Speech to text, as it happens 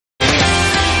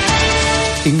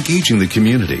engaging the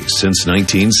community since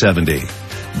 1970.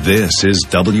 This is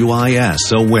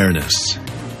WIS Awareness.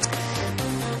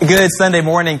 Good Sunday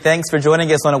morning. Thanks for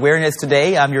joining us on Awareness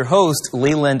Today. I'm your host,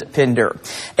 Leland Pender.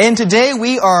 And today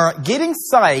we are getting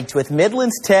psyched with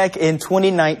Midlands Tech in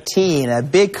 2019. A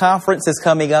big conference is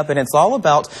coming up, and it's all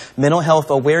about mental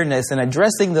health awareness and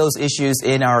addressing those issues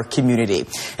in our community.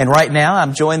 And right now,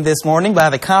 I'm joined this morning by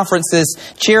the conference's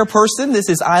chairperson. This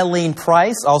is Eileen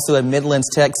Price, also a Midlands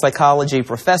Tech psychology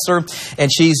professor.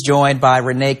 And she's joined by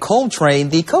Renee Coltrane,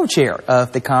 the co-chair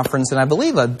of the conference, and I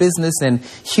believe a business and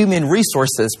human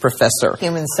resources professor.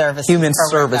 Human Services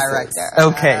Director.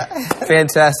 Okay,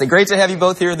 fantastic. Great to have you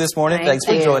both here this morning. Thanks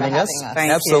for joining us.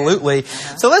 Absolutely.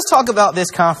 So let's talk about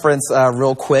this conference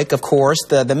real quick. Of course,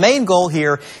 the main goal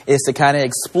here is to kind of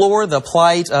explore the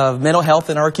plight of mental health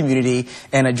in our community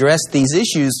and address these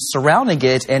issues surrounding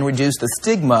it and reduce the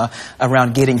stigma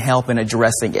around getting help and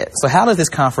addressing it. So how does this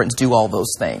conference do all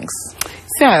those things?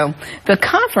 So the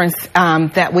conference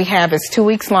that we have is 2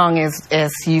 weeks long,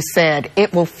 as you said.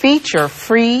 It will feature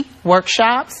free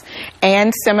workshops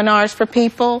and seminars for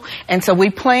people. And so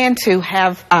we plan to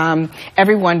have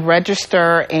everyone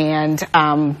register and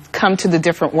come to the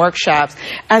different workshops,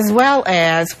 as well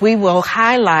as we will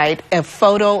highlight a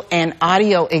photo and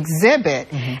audio exhibit.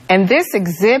 And this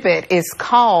exhibit is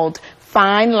called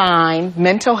Fine Line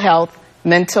Mental Health,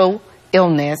 Mental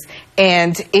Illness,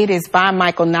 and it is by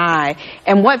Michael Nye.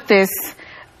 And what this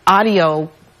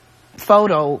audio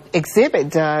photo exhibit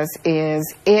does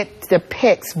is it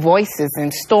depicts voices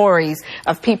and stories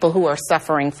of people who are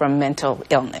suffering from mental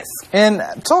illness. And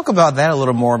talk about that a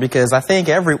little more, because I think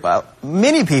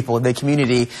many people in the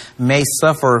community may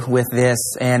suffer with this,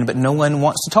 but no one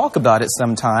wants to talk about it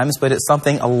sometimes, but it's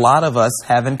something a lot of us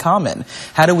have in common.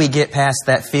 How do we get past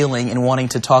that feeling and wanting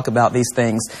to talk about these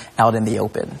things out in the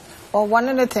open? Well, one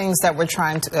of the things that we're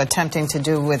attempting to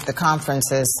do with the conference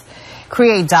is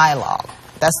create dialogue.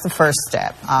 That's the first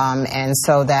step, and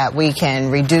so that we can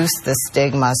reduce the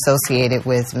stigma associated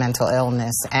with mental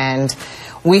illness. And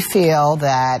we feel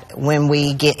that when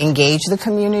we engage the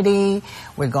community,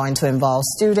 we're going to involve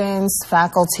students,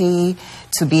 faculty,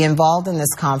 to be involved in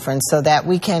this conference so that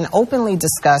we can openly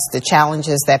discuss the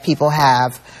challenges that people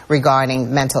have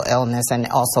regarding mental illness and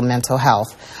also mental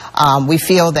health. We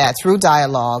feel that through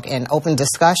dialogue and open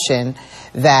discussion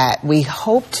that we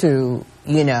hope to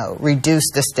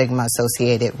reduce the stigma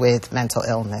associated with mental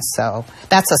illness. So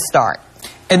that's a start.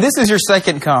 And this is your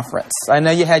second conference. I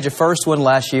know you had your first one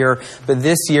last year, but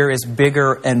this year is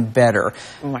bigger and better.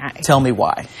 Right. Tell me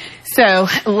why. So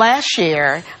last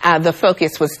year, the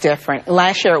focus was different.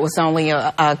 Last year, it was only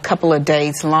a couple of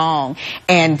days long.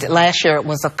 And last year, it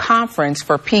was a conference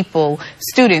for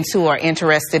students who are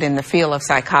interested in the field of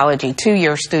psychology,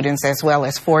 2-year students as well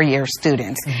as 4-year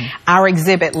students. Our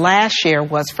exhibit last year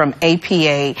was from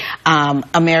APA,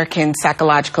 American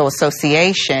Psychological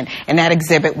Association, and that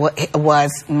exhibit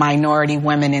was minority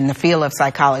women in the field of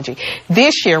psychology.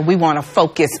 This year, we want to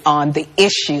focus on the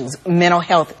issues, mental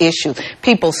health issues,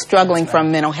 people struggling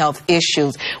from mental health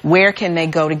issues. Where can they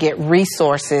go to get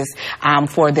resources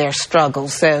for their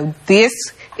struggles? So this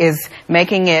is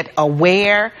making it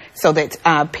aware so that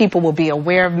people will be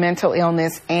aware of mental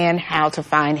illness and how to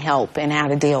find help and how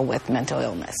to deal with mental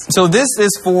illness. So this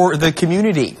is for the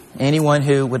community. Anyone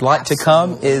who would like to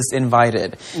come is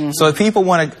invited. So if people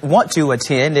want to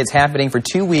attend, it's happening for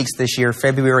 2 weeks this year,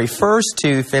 February 1st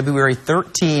to February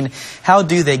 13th. How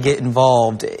do they get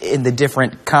involved in the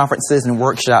different conferences and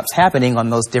workshops happening on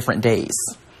those different days?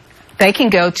 They can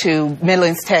go to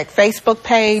Midlands Tech Facebook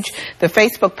page. The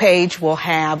Facebook page will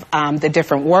have the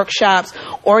different workshops,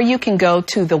 or you can go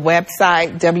to the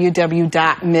website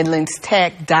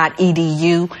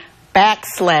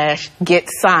www.midlandstech.edu/Get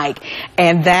Psyched,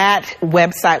 and that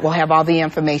website will have all the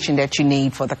information that you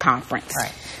need for the conference.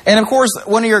 Right. And of course,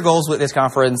 one of your goals with this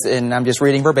conference, and I'm just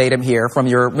reading verbatim here from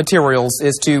your materials,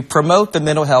 is to promote the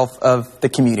mental health of the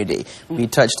community. We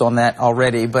touched on that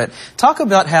already, but talk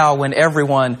about how when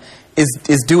everyone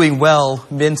is doing well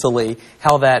mentally,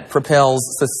 how that propels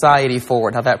society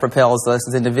forward, how that propels us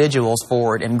as individuals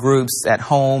forward in groups, at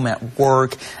home, at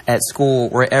work, at school,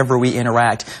 wherever we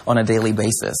interact on a daily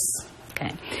basis.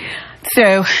 Okay.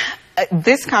 So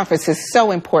this conference is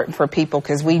so important for people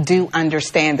because we do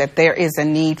understand that there is a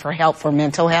need for help for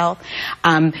mental health.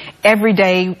 Every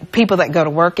day, people that go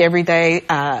to work every day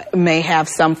may have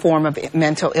some form of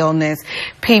mental illness.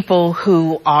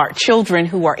 Children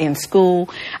who are in school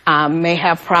may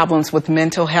have problems with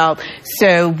mental health.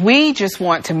 So we just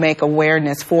want to make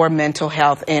awareness for mental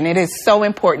health. And it is so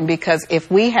important because if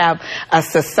we have a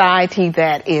society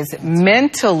that is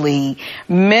not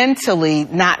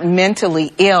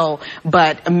mentally ill,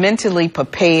 but mentally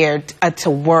prepared to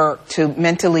work, to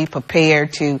mentally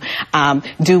prepared to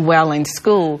do well in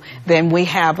school, then we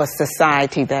have a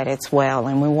society that is well,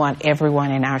 and we want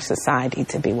everyone in our society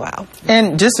to be well.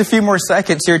 And just a few more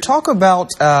seconds here. Talk about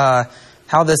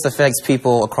how this affects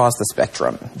people across the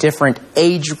spectrum, different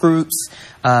age groups,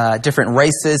 different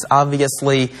races,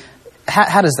 obviously.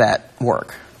 How does that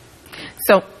work?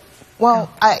 So,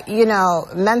 well, you know,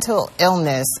 mental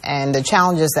illness and the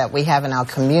challenges that we have in our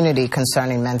community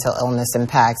concerning mental illness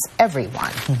impacts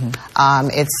everyone. Mm-hmm.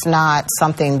 It's not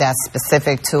something that's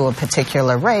specific to a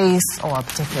particular race or a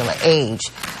particular age.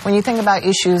 When you think about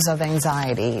issues of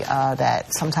anxiety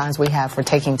that sometimes we have for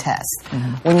taking tests,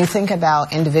 mm-hmm. when you think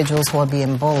about individuals who are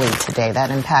being bullied today, that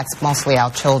impacts mostly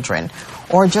our children,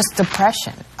 or just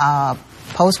depression,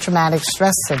 post-traumatic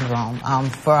stress syndrome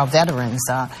for our veterans.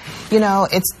 You know,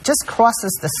 it just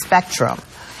crosses the spectrum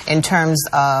in terms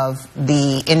of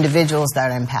the individuals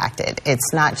that are impacted.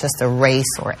 It's not just a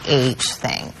race or age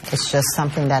thing. It's just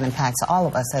something that impacts all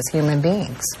of us as human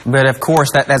beings. But of course,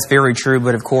 that's very true.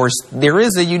 But of course, there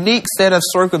is a unique set of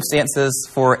circumstances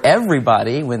for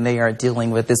everybody when they are dealing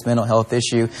with this mental health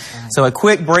issue. Right. So a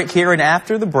quick break here, and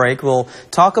after the break, we'll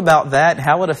talk about that,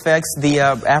 how it affects the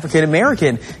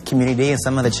African-American community and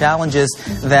some of the challenges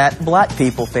that black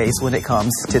people face when it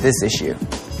comes to this issue.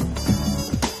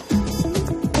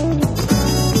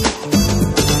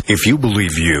 If you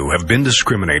believe you have been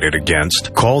discriminated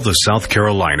against, call the South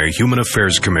Carolina Human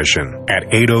Affairs Commission at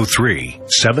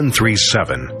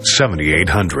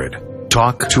 803-737-7800.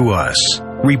 Talk to us,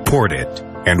 report it,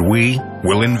 and we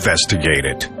will investigate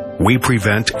it. We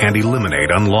prevent and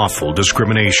eliminate unlawful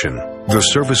discrimination. The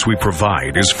service we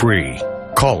provide is free.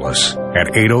 Call us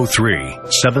at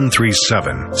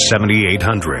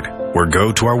 803-737-7800 or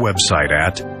go to our website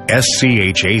at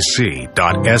schac.sc.gov.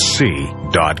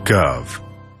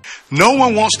 No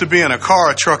one wants to be in a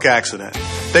car or truck accident.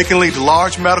 They can lead to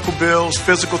large medical bills,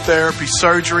 physical therapy,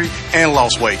 surgery, and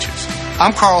lost wages.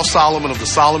 I'm Carl Solomon of the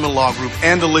Solomon Law Group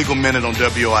and the Legal Minute on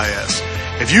WIS.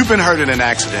 If you've been hurt in an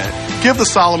accident, give the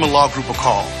Solomon Law Group a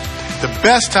call. The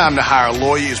best time to hire a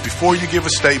lawyer is before you give a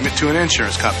statement to an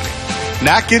insurance company.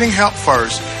 Not getting help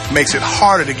first makes it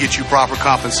harder to get you proper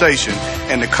compensation,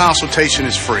 and the consultation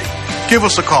is free. Give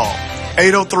us a call,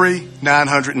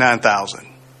 803-900-9000.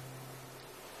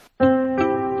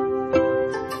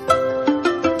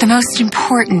 The most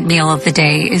important meal of the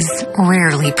day is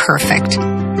rarely perfect.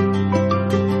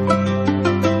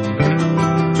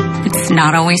 It's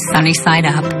not always sunny side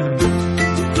up.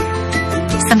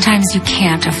 Sometimes you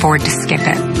can't afford to skip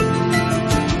it.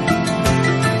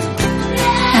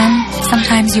 And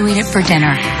sometimes you eat it for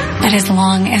dinner. But as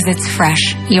long as it's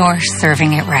fresh, you're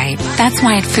serving it right. That's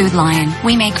why at Food Lion,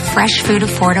 we make fresh food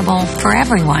affordable for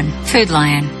everyone. Food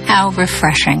Lion, how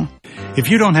refreshing. If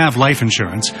you don't have life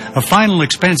insurance, a final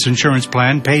expense insurance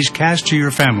plan pays cash to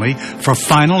your family for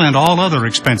final and all other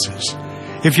expenses.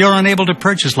 If you're unable to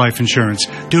purchase life insurance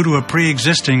due to a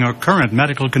pre-existing or current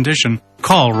medical condition,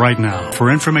 call right now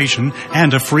for information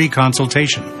and a free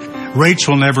consultation. Rates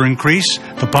will never increase,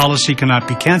 the policy cannot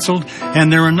be canceled,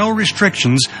 and there are no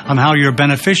restrictions on how your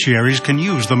beneficiaries can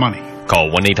use the money.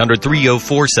 Call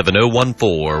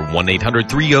 1-800-304-7014,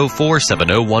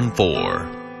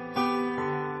 1-800-304-7014.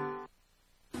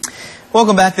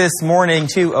 Welcome back this morning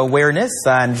to Awareness.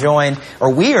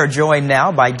 We are joined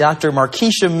now by Dr.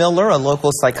 Markeisha Miller, a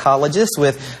local psychologist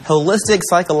with Holistic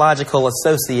Psychological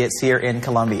Associates here in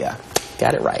Columbia.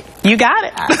 Got it right. You got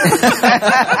it.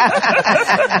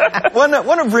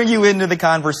 Want to bring you into the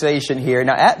conversation here.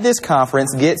 Now, at this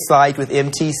conference, Get Psyched with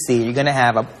MTC, you're going to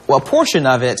have a portion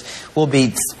of it will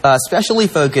be specially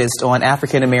focused on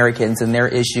African Americans and their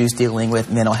issues dealing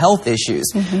with mental health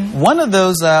issues. Mm-hmm. One of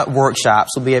those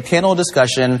workshops will be a panel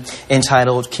discussion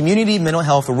entitled Community Mental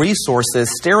Health Resources,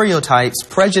 Stereotypes,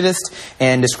 Prejudice,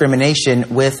 and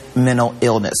Discrimination with Mental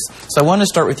Illness. So I want to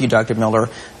start with you, Dr. Miller.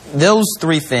 Those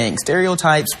three things,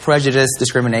 stereotypes, prejudice,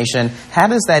 discrimination, how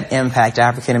does that impact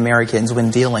African Americans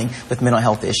when dealing with mental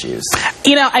health issues?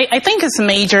 You know, I think it's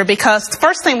major because the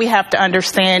first thing we have to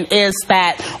understand is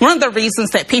that one of the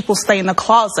reasons that people stay in the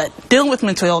closet dealing with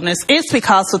mental illness is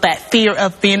because of that fear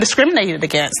of being discriminated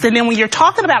against. And then when you're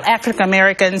talking about African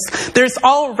Americans, there's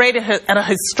already a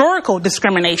historical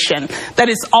discrimination that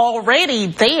is already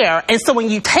there. And so when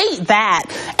you take that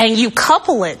and you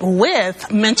couple it with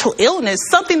mental illness,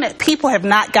 something something that people have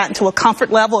not gotten to a comfort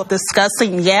level of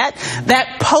discussing yet,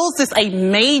 that poses a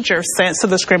major sense of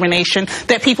discrimination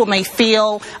that people may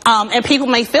feel, and people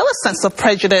may feel a sense of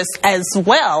prejudice as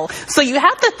well. So you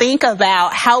have to think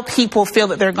about how people feel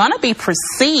that they're going to be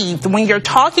perceived when you're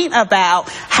talking about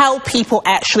how people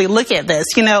actually look at this.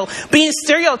 You know, being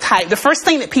stereotyped, the first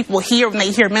thing that people hear when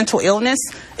they hear mental illness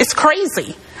is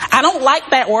crazy. I don't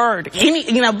like that word,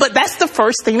 but that's the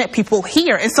first thing that people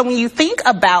hear. And so when you think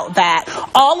about that,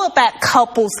 all of that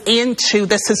couples into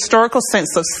this historical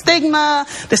sense of stigma,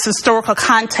 this historical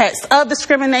context of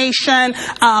discrimination,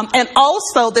 and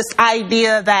also this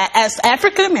idea that as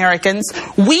African Americans,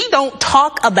 we don't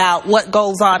talk about what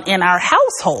goes on in our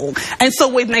household. And so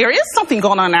when there is something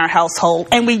going on in our household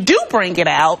and we do bring it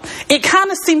out, it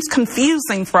kind of seems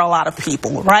confusing for a lot of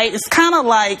people, right? It's kind of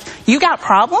like, you got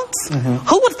problems?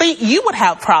 Who would think you would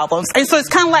have problems? And so it's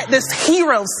kind of like this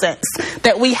hero sense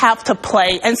that we have to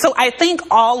play. And so I think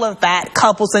all of that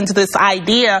couples into this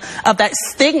idea of that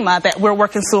stigma that we're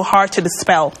working so hard to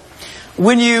dispel.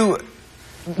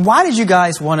 Why did you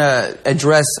guys want to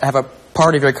have a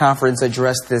part of your conference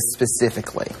address this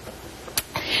specifically?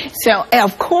 So,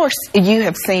 of course, you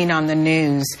have seen on the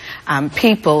news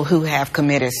people who have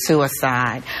committed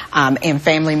suicide and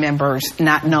family members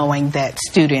not knowing that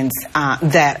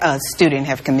a student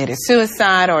have committed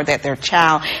suicide or that their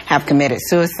child have committed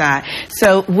suicide.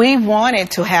 So we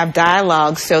wanted to have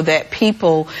dialogue so that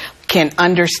people can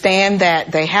understand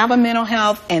that they have a mental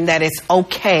health and that it's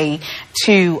okay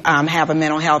to have a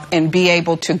mental health and be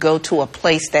able to go to a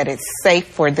place that is safe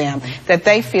for them, that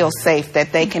they feel safe,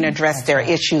 that they can address their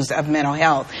issues of mental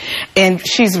health. And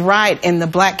she's right, in the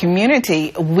Black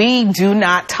community, we do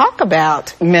not talk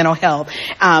about mental health.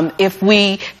 If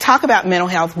we talk about mental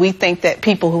health, we think that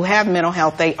people who have mental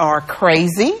health, they are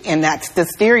crazy, and that's the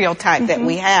stereotype that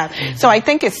we have. So I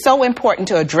think it's so important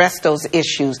to address those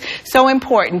issues, so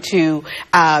important to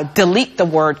delete the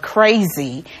word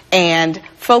crazy and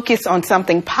focus on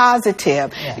something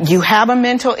positive. Yes. You have a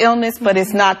mental illness, but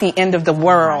it's not the end of the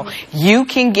world. You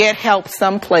can get help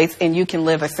someplace and you can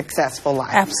live a successful life.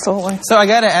 Absolutely. So I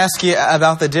got to ask you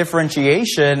about the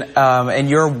differentiation in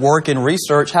your work and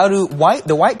research. How do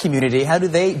the white community, how do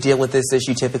they deal with this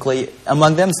issue typically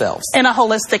among themselves? In a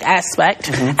holistic aspect.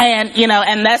 And,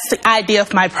 and that's the idea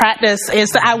of my practice, is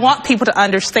that I want people to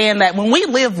understand that when we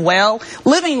live well,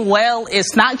 living well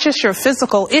is not just your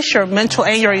physical, it's your mental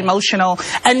and your emotional.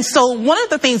 And so one of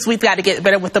the things we've got to get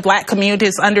better with the Black community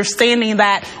is understanding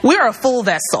that we're a full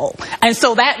vessel. And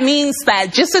so that means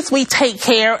that just as we take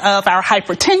care of our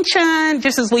hypertension,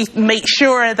 just as we make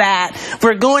sure that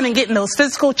we're going and getting those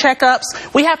physical checkups,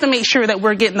 we have to make sure that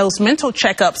we're getting those mental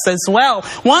checkups as well.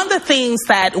 One of the things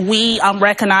that we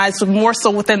recognize more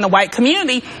so within the white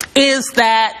community is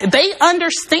that they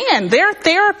understand their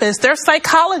therapists, their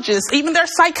psychologists, even their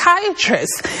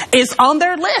psychiatrists is on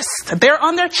their list. They're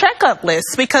on their checkup list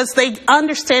because they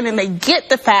understand and they get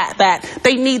the fact that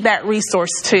they need that resource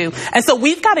too. And so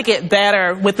we've got to get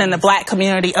better within the Black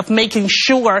community of making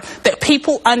sure that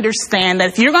people understand that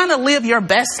if you're going to live your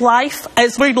best life,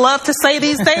 as we love to say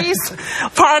these days,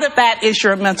 part of that is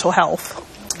your mental health.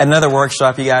 Another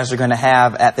workshop you guys are going to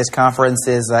have at this conference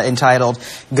is entitled,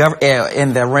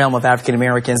 in the realm of African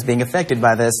Americans being affected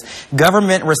by this,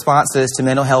 Government Responses to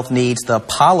Mental Health Needs, the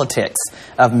Politics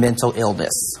of Mental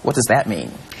Illness. What does that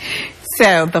mean?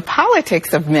 So the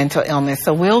politics of mental illness.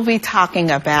 So we'll be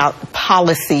talking about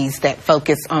policies that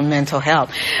focus on mental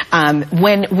health.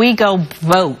 When we go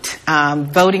vote,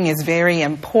 voting is very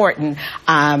important,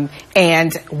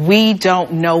 and we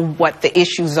don't know what the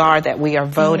issues are that we are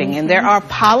voting. And there are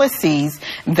policies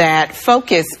that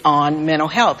focus on mental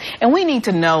health. And we need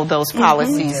to know those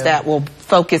policies that will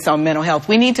focus on mental health.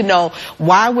 We need to know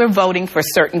why we're voting for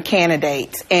certain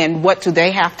candidates and what do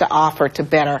they have to offer to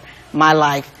better my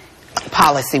life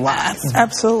policy-wise.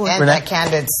 Absolutely. And that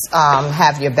candidates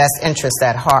have your best interest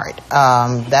at heart.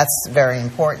 That's very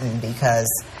important, because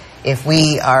if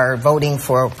we are voting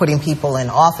for putting people in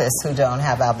office who don't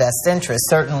have our best interest,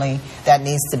 certainly that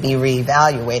needs to be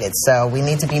reevaluated. So we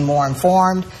need to be more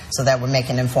informed so that we're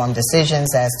making informed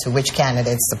decisions as to which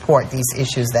candidates support these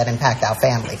issues that impact our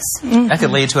families. That could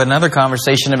lead to another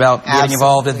conversation about getting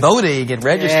involved in voting and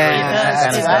registering and that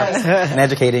kind of stuff, and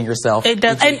educating yourself. It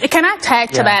does. And can I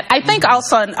tag to that? I think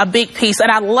also a big piece,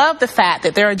 and I love the fact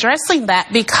that they're addressing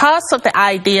that because of the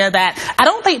idea that I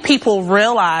don't think people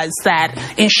realize that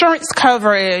insurance insurance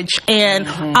coverage and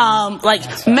like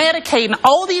Medicaid and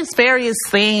all these various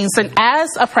things. And as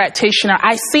a practitioner,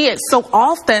 I see it so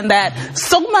often that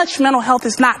so much mental health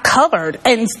is not covered,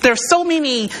 and there's so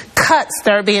many cuts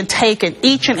that are being taken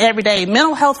each and every day.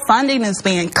 Mental health funding is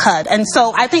being cut, and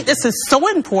so I think this is so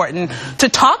important to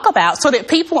talk about so that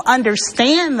people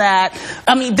understand that,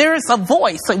 I mean, there's a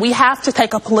voice. Like, we have to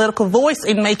take a political voice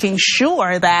in making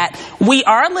sure that we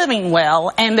are living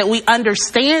well and that we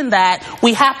understand that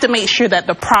we have to make sure that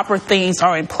the proper things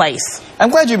are in place. I'm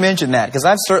glad you mentioned that, because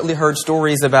I've certainly heard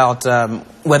stories about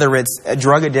whether it's a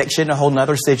drug addiction, a whole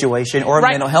nother situation, or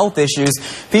mental health issues.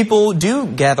 People do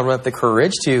gather up the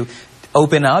courage to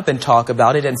open up and talk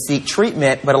about it and seek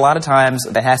treatment, but a lot of times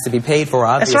that has to be paid for,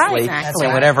 obviously. That's right. Exactly.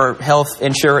 And whatever health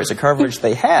insurance or coverage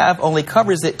they have only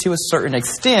covers it to a certain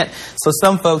extent. So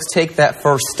some folks take that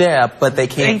first step, but they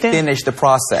can't finish the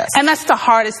process. And that's the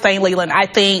hardest thing, Leland, I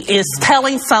think, is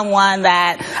telling someone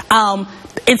that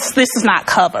this is not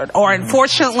covered, or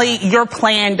unfortunately your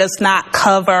plan does not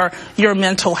cover your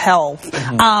mental health.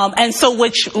 And so,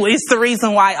 which is the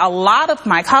reason why a lot of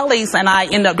my colleagues and I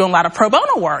end up doing a lot of pro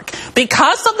bono work,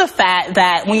 because of the fact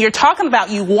that when you're talking about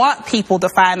you want people to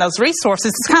find those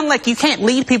resources, it's kind of like you can't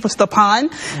lead people to the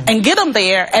pond and get them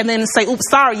there and then say, oops,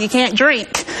 sorry, you can't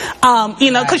drink,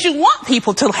 because you want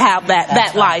people to have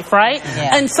that life, right?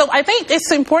 And so I think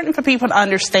it's important for people to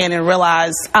understand and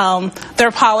realize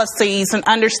their policies and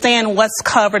understand what's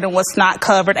covered and what's not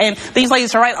covered. And these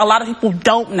ladies are right. A lot of people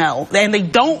don't know, and they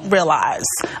don't realize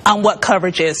what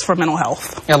coverage is for mental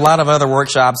health. A lot of other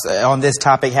workshops on this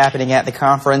topic happening at the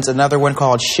conference. Another one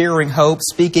called Sharing Hope,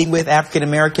 speaking with African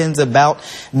Americans about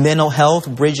mental health,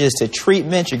 bridges to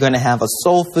treatment. You're going to have a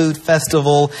soul food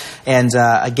festival, and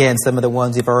again, some of the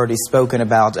ones you've already spoken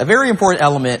about. A very important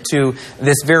element to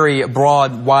this very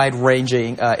broad,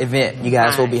 wide-ranging event you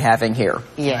guys will be having here.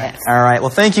 Yes. All right. Well,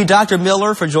 thank you, Dr. Miller,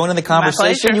 for joining the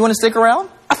conversation. You want to stick around?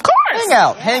 Of course.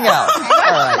 Hang out.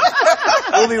 All right.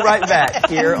 We'll be right back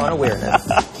here on Awareness.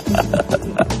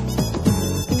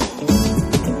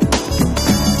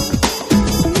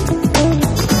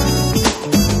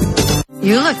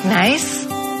 You look nice.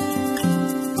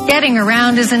 Getting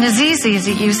around isn't as easy as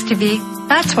it used to be.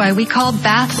 That's why we called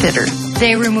Bath Fitter.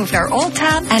 They removed our old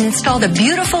tub and installed a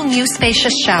beautiful new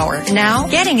spacious shower. Now,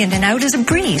 getting in and out is a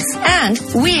breeze. And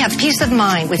we have peace of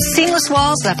mind with seamless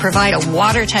walls that provide a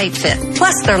watertight fit,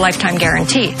 plus their lifetime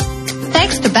guarantee.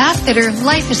 Thanks to Bath Fitter,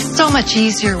 life is so much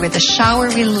easier with a shower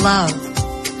we love.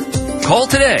 Call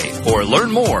today or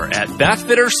learn more at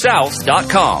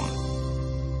bathfittersouth.com.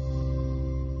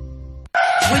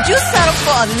 Would you settle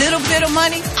for a little bit of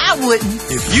money? I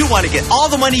wouldn't. If you want to get all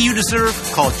the money you deserve,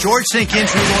 call George St.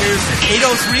 Gentry Lawyers at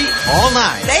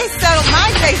 803-all-9. They settled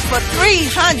my case for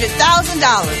 $300,000.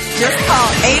 Just call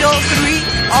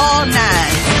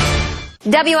 803-all-9.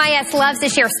 WIS loves to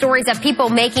share stories of people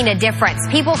making a difference,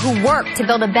 people who work to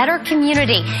build a better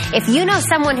community. If you know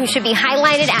someone who should be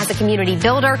highlighted as a community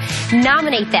builder,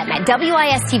 nominate them at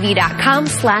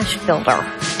wistv.com/builder.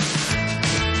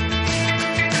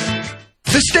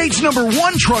 The state's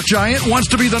 #1 truck giant wants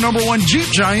to be the #1 Jeep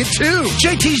giant, too.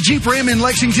 JT's Jeep Ram in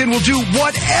Lexington will do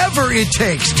whatever it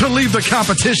takes to leave the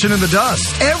competition in the dust.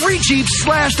 Every Jeep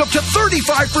slashed up to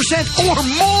 35% or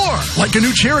more. Like a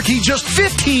new Cherokee, just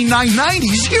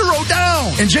 $15,990, 0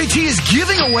 down. And JT is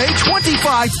giving away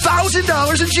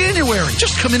 $25,000 in January.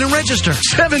 Just come in and register.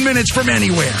 7 minutes from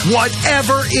anywhere.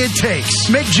 Whatever it takes.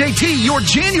 Make JT your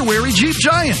January Jeep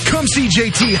giant. Come see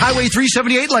JT, Highway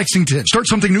 378 Lexington. Start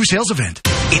something new sales event.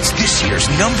 It's this year's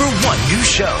 #1 new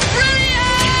show.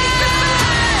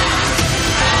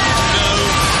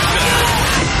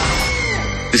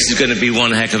 This is going to be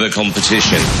one heck of a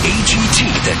competition. AGT,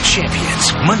 The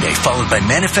Champions. Monday, followed by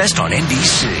Manifest on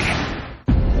NBC.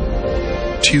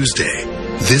 Tuesday,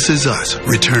 This Is Us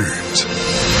returns.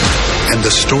 And the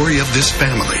story of this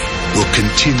family will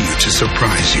continue to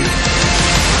surprise you.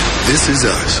 This Is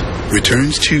Us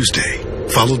returns Tuesday,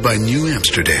 followed by New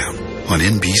Amsterdam on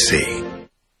NBC.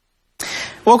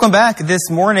 Welcome back this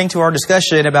morning to our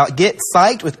discussion about Get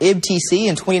Psyched with MTC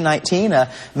in 2019, a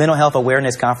mental health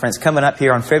awareness conference coming up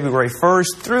here on February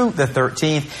 1st through the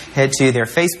 13th. Head to their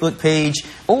Facebook page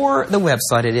or the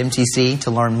website at MTC to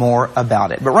learn more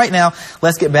about it. But right now,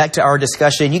 let's get back to our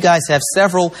discussion. You guys have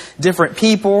several different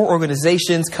people,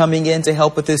 organizations coming in to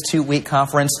help with this 2-week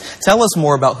conference. Tell us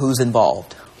more about who's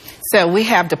involved. So we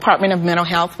have Department of Mental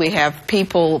Health. We have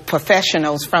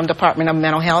professionals from Department of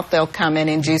Mental Health. They'll come in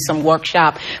and do some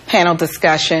workshop panel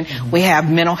discussion. We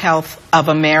have Mental Health of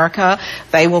America.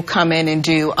 They will come in and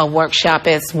do a workshop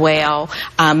as well.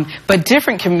 But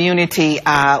different community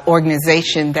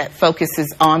organization that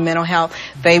focuses on mental health,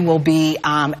 they will be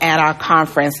at our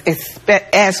conference,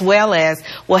 as well as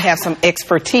we'll have some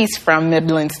expertise from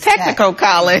Midlands Technical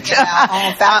College,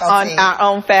 our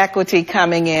own faculty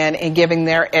coming in and giving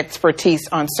their expertise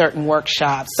on certain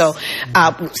workshops. So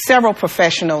several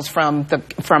professionals from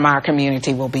our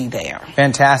community will be there.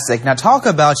 Fantastic. Now talk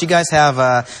about, you guys have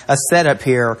a setup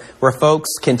here where folks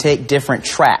can take different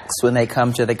tracks when they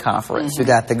come to the conference. We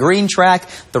got the green track,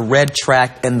 the red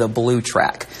track, and the blue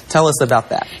track. Tell us about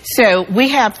that. So we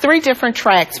have 3 different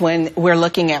tracks when we're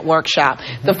looking at workshop.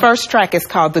 The first track is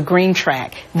called the green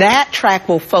track. That track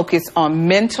will focus on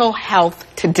mental health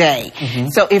today.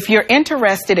 So if you're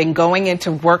interested in going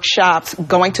to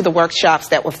the workshops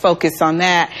that will focus on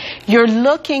that, you're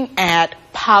looking at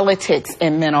politics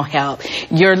in mental health.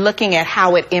 You're looking at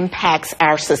how it impacts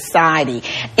our society,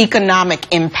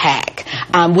 economic impact.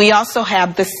 We also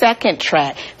have the second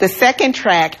track. The second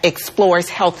track explores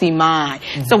healthy mind.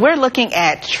 So we're looking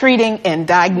at treating and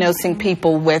diagnosing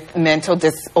people with mental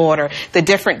disorder, the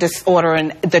different disorder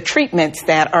and the treatments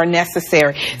that are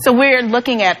necessary. So we're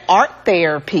looking at art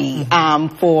therapy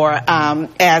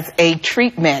as a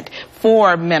treatment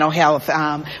for mental health.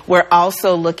 We're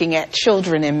also looking at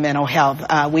children in mental health.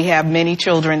 We have many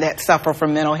children that suffer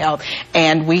from mental health,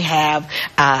 and we have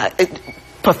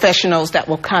professionals that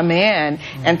will come in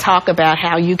and talk about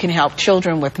how you can help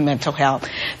children with mental health.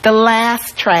 The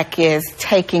last track is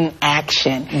taking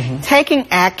action. Taking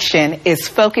action is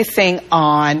focusing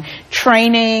on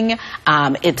training.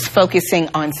 It's focusing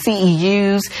on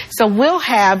CEUs. So we'll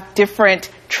have different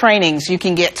trainings. You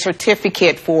can get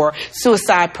certificate for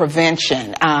suicide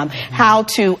prevention, how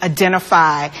to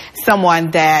identify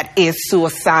someone that is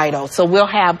suicidal. So we'll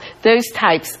have those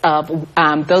types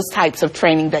of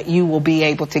training that you will be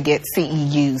able to get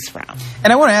CEUs from.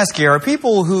 And I want to ask you, are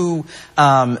people who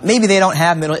maybe they don't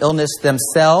have mental illness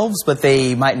themselves, but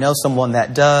they might know someone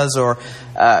that does, or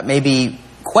maybe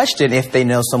question if they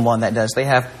know someone that does, they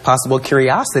have possible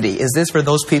curiosity. Is this for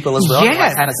those people as well?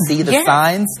 Yes. To kind of see the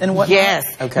signs and whatnot? Yes.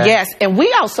 Okay. Yes. And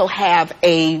we also have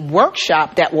a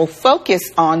workshop that will focus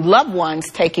on loved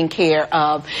ones taking care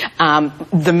of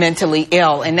the mentally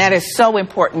ill. And that is so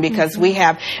important because we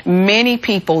have many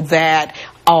people that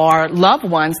are loved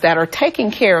ones that are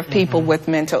taking care of people with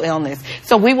mental illness.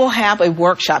 So we will have a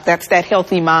workshop. That's that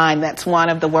Healthy Mind. That's one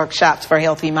of the workshops for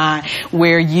Healthy Mind,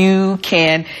 where you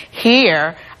can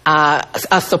hear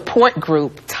a support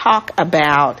group talk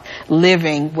about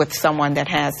living with someone that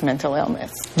has mental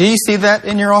illness. Do you see that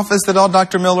in your office at all,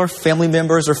 Dr. Miller? Family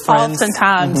members or friends?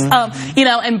 Oftentimes.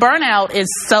 And burnout is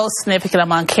so significant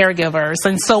among caregivers.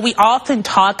 And so we often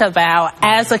talk about,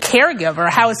 as a caregiver,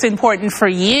 how it's important for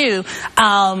you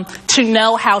to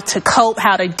know how to cope,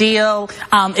 how to deal.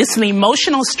 It's an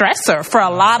emotional stressor for a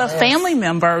lot of family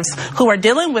members who are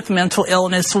dealing with mental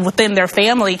illness within their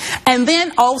family. And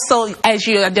then also, as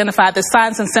you identify the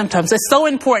signs and symptoms, it's so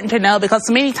important to know, because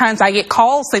many times I get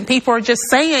calls and people are just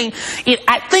saying,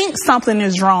 I think something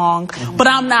is wrong, but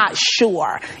I'm not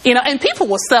sure. And people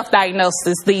will self-diagnose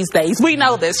these days. We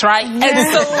know this, right? And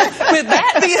so with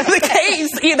that being the case,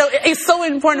 it's so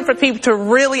important for people to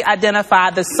really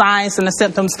identify the signs and the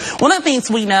symptoms. One of the things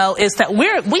we know is that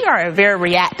we are a very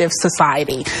reactive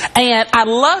society. And I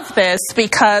love this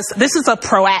because this is a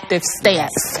proactive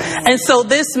stance. And so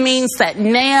this means that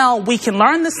now we can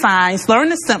learn the signs, learn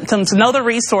the symptoms, know the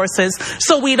resources,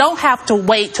 so we don't have to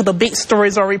wait till the big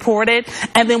stories are reported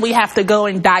and then we have to go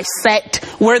and dissect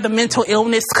where the mental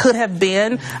illness could have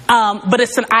been. But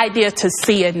it's an idea to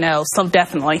see and know, so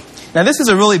definitely. Now, this is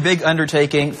a really big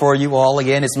undertaking for you all.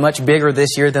 Again, it's much bigger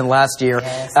this year than last year.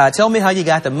 Yes. Tell me how you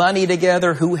got the money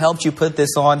together, who helped you put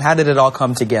this on, how did it all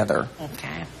come together?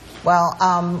 Okay. Well,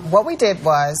 what we did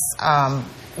was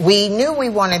we knew we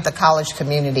wanted the college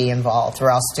community involved, through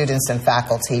our students and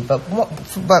faculty, but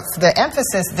the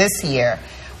emphasis this year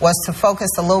was to focus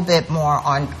a little bit more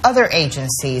on other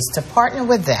agencies, to partner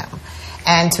with them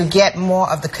and to get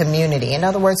more of the community. In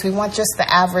other words, we want just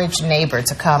the average neighbor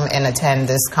to come and attend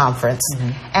this conference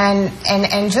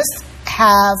and just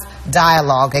have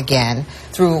dialogue again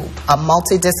through a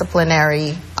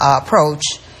multidisciplinary approach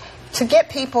to get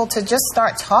people to just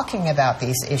start talking about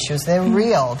these issues. They're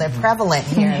real. They're prevalent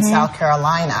here in South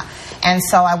Carolina. And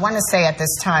so I want to say at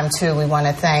this time, too, we want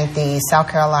to thank the South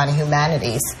Carolina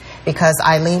Humanities, because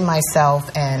Eileen,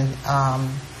 myself, and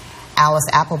Alice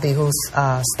Appleby, who's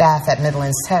staff at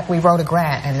Midlands Tech, we wrote a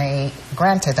grant, and they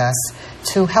granted us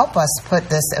to help us put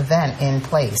this event in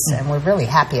place, and we're really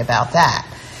happy about that.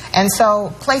 And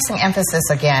so placing emphasis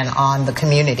again on the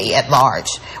community at large.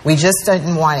 We just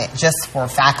didn't want it just for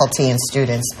faculty and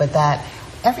students, but that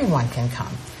everyone can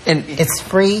come. And it's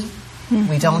free.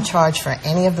 We don't charge for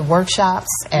any of the workshops,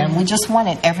 and we just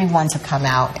wanted everyone to come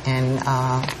out and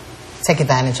take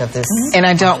advantage of this. And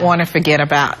I don't want to forget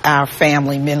about our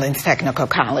family, Midlands Technical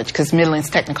College, because Midlands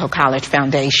Technical College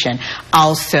Foundation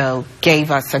also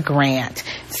gave us a grant.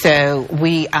 So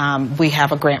we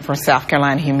have a grant from South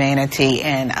Carolina Humanity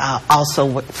and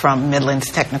also from Midlands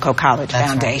Technical College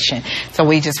Foundation. Right. So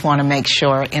we just want to make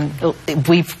sure, and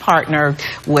we've partnered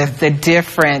with the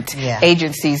different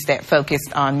agencies that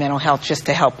focused on mental health just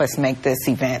to help us make this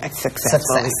event a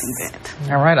successful event.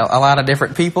 All right, a lot of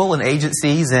different people and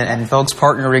agencies and folks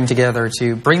partnering together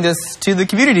to bring this to the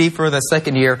community for the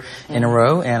second year in a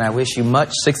row, and I wish you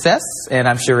much success, and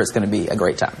I'm sure it's going to be a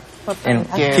great time. Well, and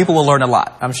people will learn a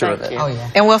lot, I'm sure of it. Oh, yeah.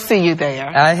 And we'll see you there.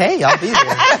 Hey, I'll be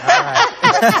there.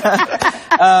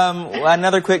 All right.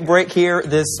 Another quick break here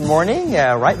this morning.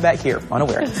 Right back here on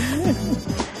Awareness.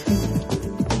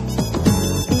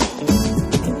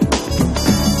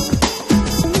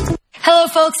 Hello,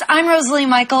 folks. I'm Rosalie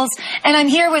Michaels, and I'm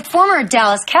here with former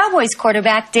Dallas Cowboys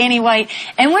quarterback Danny White,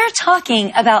 and we're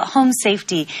talking about home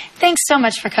safety. Thanks so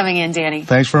much for coming in, Danny.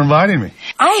 Thanks for inviting me.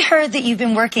 I heard that you've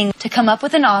been working to come up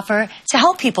with an offer to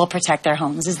help people protect their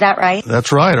homes. Is that right?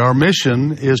 That's right. Our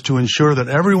mission is to ensure that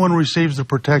everyone receives the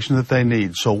protection that they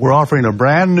need. So we're offering a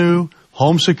brand new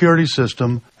home security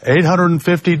system,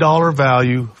 $850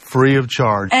 value, free of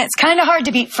charge. And it's kind of hard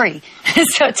to beat free.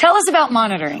 So tell us about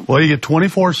monitoring. Well, you get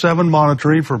 24/7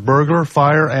 monitoring for burglar,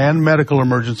 fire, and medical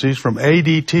emergencies from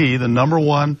ADT, the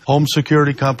 #1 home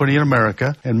security company in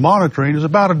America. And monitoring is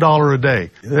about $1 a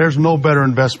day. There's no better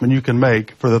investment you can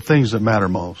make for the things that matter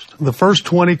most. The first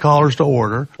 20 callers to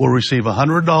order will receive a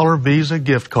 $100 Visa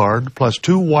gift card plus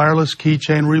 2 wireless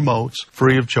keychain remotes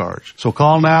free of charge. So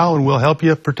call now and we'll help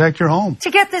you protect your home. To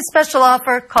get this special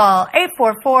offer, call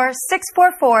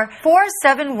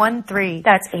 844-644-4713.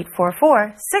 That's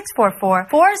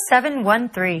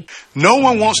 844-644-4713. No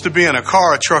one wants to be in a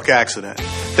car or truck accident.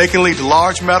 They can lead to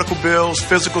large medical bills,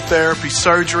 physical therapy,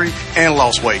 surgery, and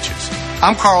lost wages.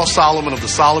 I'm Carl Solomon of the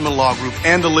Solomon Law Group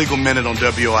and the Legal Minute on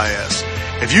WIS.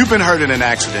 If you've been hurt in an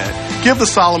accident, give the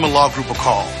Solomon Law Group a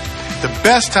call. The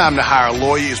best time to hire a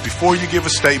lawyer is before you give a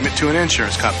statement to an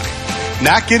insurance company.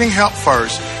 Not getting help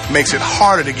first makes it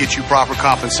harder to get you proper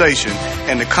compensation,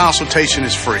 and the consultation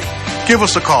is free. Give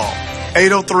us a call,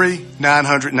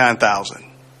 803-900-9000.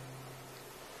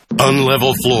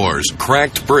 Unlevel floors,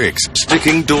 cracked bricks,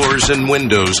 sticking doors and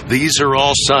windows. These are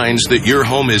all signs that your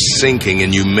home is sinking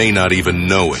and you may not even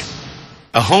know it.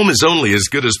 A home is only as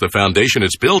good as the foundation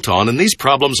it's built on, and these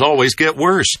problems always get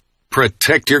worse.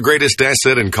 Protect your greatest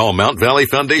asset and call Mount Valley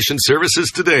Foundation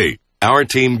Services today. Our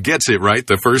team gets it right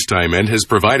the first time and has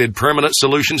provided permanent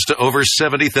solutions to over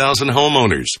 70,000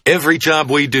 homeowners. Every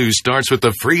job we do starts with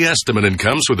a free estimate and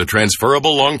comes with a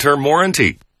transferable long-term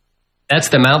warranty. That's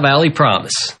the Mount Valley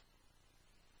Promise.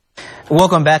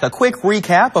 Welcome back. A quick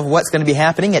recap of what's going to be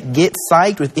happening at Get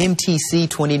Psyched with MTC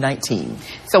 2019.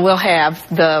 So we'll have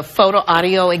the photo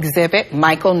audio exhibit,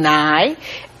 Michael Nye,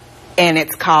 and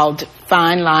it's called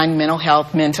Fine Line Mental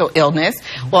Health, Mental Illness.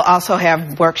 We'll also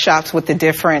have workshops with the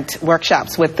different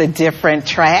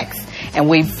tracks, and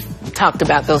we've talked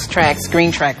about those tracks: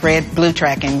 green track, red, blue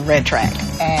track, and red track.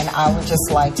 And I would just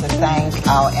like to thank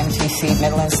our MTC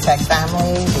Midlands Tech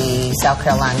family, the South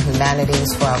Carolina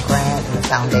Humanities for our grant, and the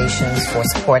foundations for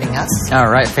supporting us. All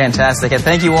right, fantastic. And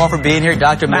thank you all for being here.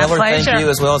 Dr. Miller, pleasure. Thank you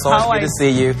as well. It's always good to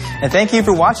see you. And thank you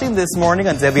for watching this morning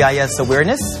on WIS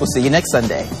Awareness. We'll see you next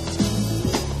Sunday.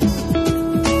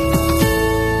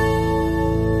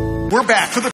 We're back for the